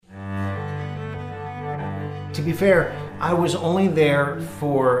To be fair, I was only there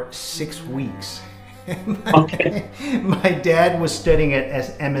for 6 weeks. Okay. My dad was studying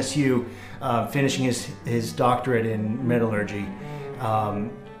at MSU, finishing his doctorate in metallurgy.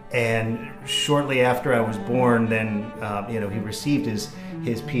 And shortly after I was born, then he received his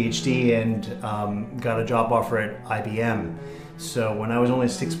PhD and got a job offer at IBM. So when I was only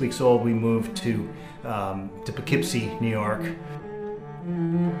 6 weeks old, we moved to Poughkeepsie, New York.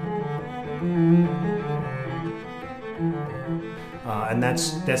 And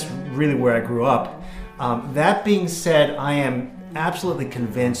that's really where I grew up. That being said, I am absolutely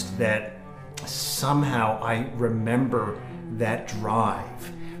convinced that somehow I remember that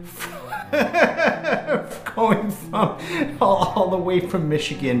drive going from all the way from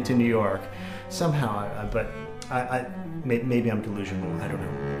Michigan to New York. Somehow, but maybe I'm delusional. I don't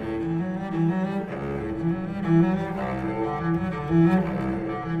know.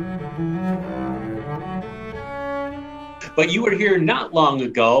 But you were here not long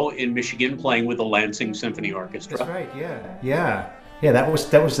ago in Michigan playing with the Lansing Symphony Orchestra. That's right. Yeah. That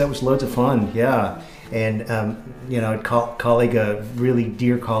was loads of fun. Yeah, and a really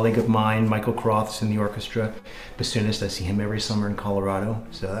dear colleague of mine, Michael Croth's in the orchestra, bassoonist. I see him every summer in Colorado.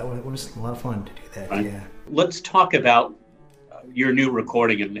 So that was a lot of fun to do that. Right. Yeah. Let's talk about your new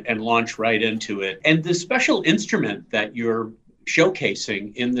recording and launch right into it. And the special instrument that you're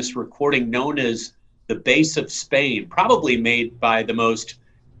showcasing in this recording, known as the Bass of Spain, probably made by the most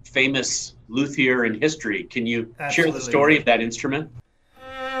famous luthier in history. Can you share the story of that instrument?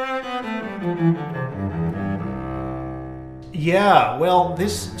 Yeah, well,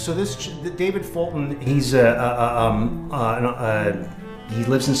 David Fulton, he's he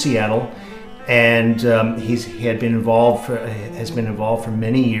lives in Seattle, and has been involved for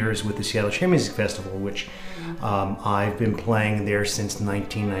many years with the Seattle Chamber Music Festival, which I've been playing there since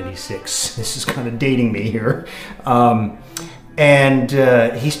 1996. This is kind of dating me here. And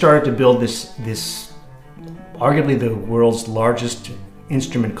he started to build this arguably the world's largest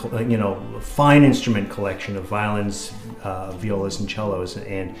fine instrument collection of violins, violas, and cellos.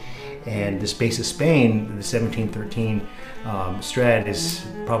 And this Bass of Spain, the 1713 Strat,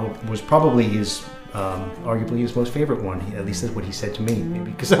 was probably his arguably his most favorite one. At least that's what he said to me,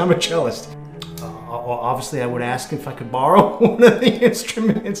 because I'm a cellist. Obviously, I would ask if I could borrow one of the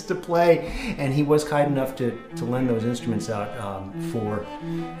instruments to play, and he was kind enough to lend those instruments out for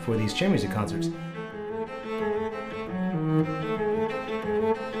these chamber music concerts.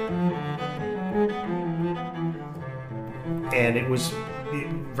 And it was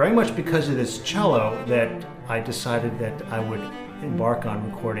very much because of this cello that I decided that I would embark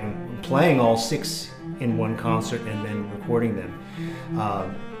on playing all six in one concert and then recording them.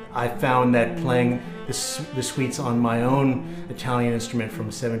 I found that playing the suites on my own Italian instrument from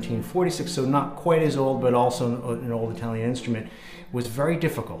 1746, so not quite as old, but also an old Italian instrument, was very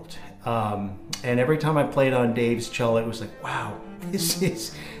difficult. And every time I played on Dave's cello, it was like, wow, this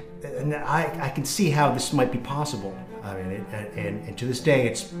is... And I can see how this might be possible. I mean, and to this day,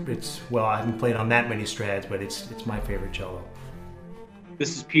 it's I haven't played on that many Strats, but it's my favorite cello.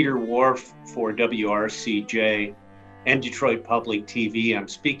 This is Peter Whorf for WRCJ and Detroit Public TV. I'm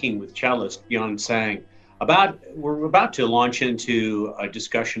speaking with cellist Bjorn Sang. We're about to launch into a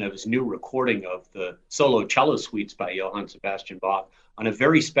discussion of his new recording of the solo cello suites by Johann Sebastian Bach on a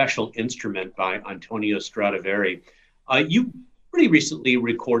very special instrument by Antonio Stradivari. You pretty recently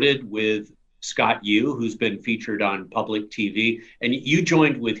recorded with Scott Yu, who's been featured on public TV, and you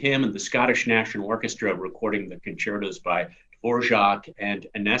joined with him and the Scottish National Orchestra recording the concertos by Dvorak and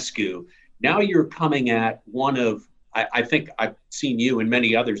Enescu. Now you're coming at one of, I think I've seen you and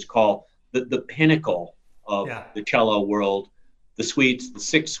many others call the pinnacle of the cello world, the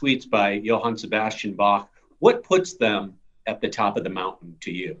six suites by Johann Sebastian Bach. What puts them at the top of the mountain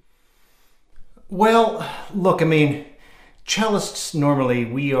to you? Well, look, I mean, cellists normally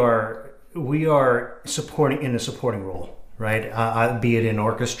we are supporting in a supporting role, right? Be it in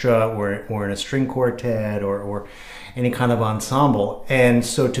orchestra or in a string quartet or any kind of ensemble. And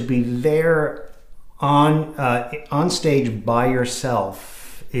so to be there on stage by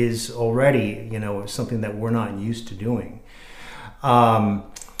yourself is already, something that we're not used to doing. And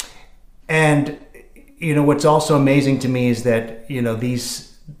what's also amazing to me is that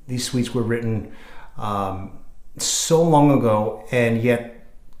these suites were written so long ago, and yet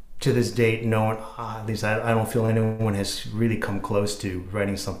to this date, no one, at least I don't feel anyone has really come close to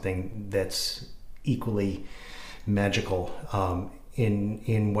writing something that's equally magical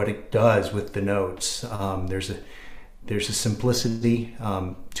in what it does with the notes. There's a simplicity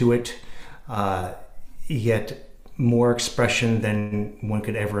to it, yet more expression than one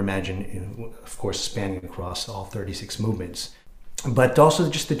could ever imagine, of course, spanning across all 36 movements. But also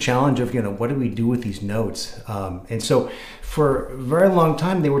just the challenge of, what do we do with these notes? And so for a very long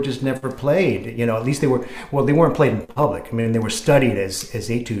time, they were just never played. At least they weren't played in public. I mean, they were studied as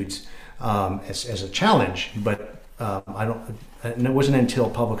etudes, as a challenge, but and it wasn't until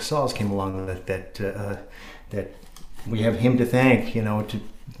Public Saws came along that we have him to thank, to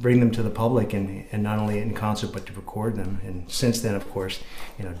bring them to the public and not only in concert but to record them. And since then, of course,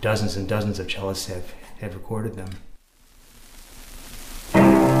 dozens and dozens of cellists have recorded them.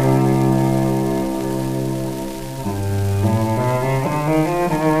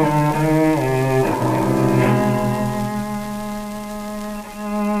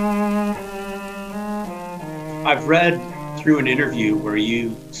 I've read through an interview where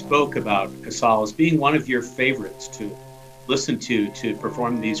you spoke about Casal as being one of your favorites to listen to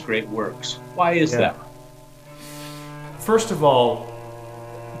perform these great works. Why is that? First of all,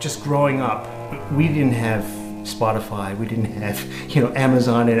 just growing up, we didn't have Spotify, we didn't have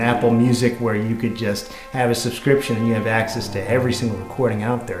Amazon and Apple Music where you could just have a subscription and you have access to every single recording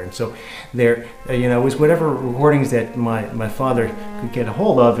out there. And so there, it was whatever recordings that my father could get a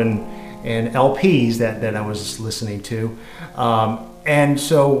hold of and LPs that I was listening to, and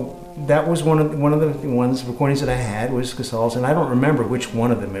so that was one of the recordings that I had was Casal's, and I don't remember which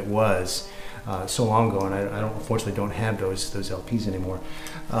one of them it was, so long ago, and I unfortunately don't have those LPs anymore,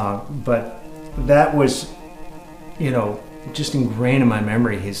 but that was, just ingrained in my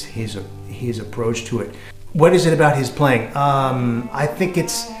memory his approach to it. What is it about his playing? I think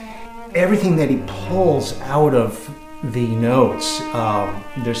it's everything that he pulls out of the notes.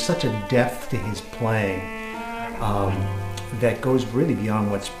 There's such a depth to his playing that goes really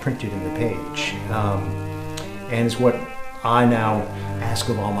beyond what's printed in the page, and is what I now ask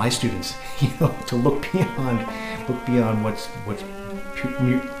of all my students, to look beyond what's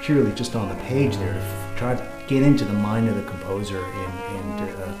purely just on the page there, to try to get into the mind of the composer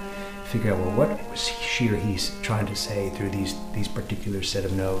and figure out, well, what was she or he's trying to say through these particular set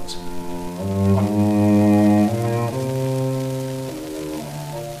of notes.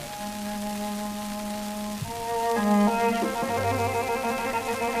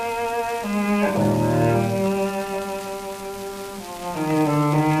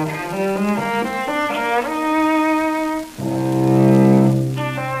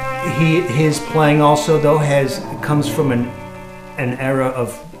 His playing also, though, comes from an era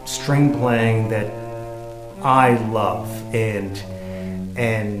of string playing that I love and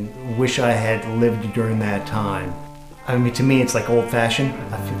wish I had lived during that time. I mean, to me, it's like old-fashioned.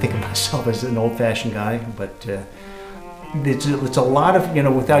 I think of myself as an old-fashioned guy, but it's a lot of,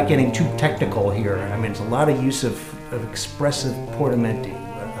 without getting too technical here, I mean, it's a lot of use of expressive portamenti,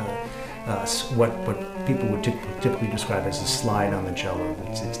 what people would typically describe as a slide on the cello.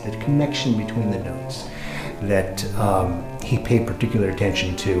 It's the connection between the notes that he paid particular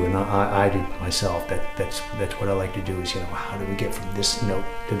attention to, and I do myself. That's what I like to do is, how do we get from this note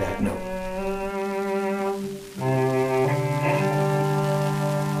to that note?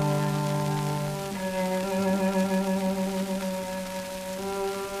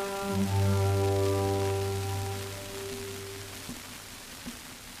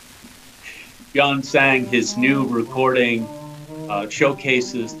 Bjorn sang his new recording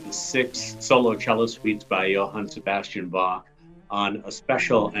showcases the 6 solo cello suites by Johann Sebastian Bach on a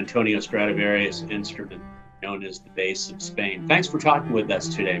special Antonio Stradivarius instrument known as the Bass of Spain. Thanks for talking with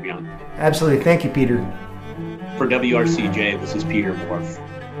us today, Bjorn. Absolutely. Thank you, Peter. For WRCJ, this is Peter Whorf.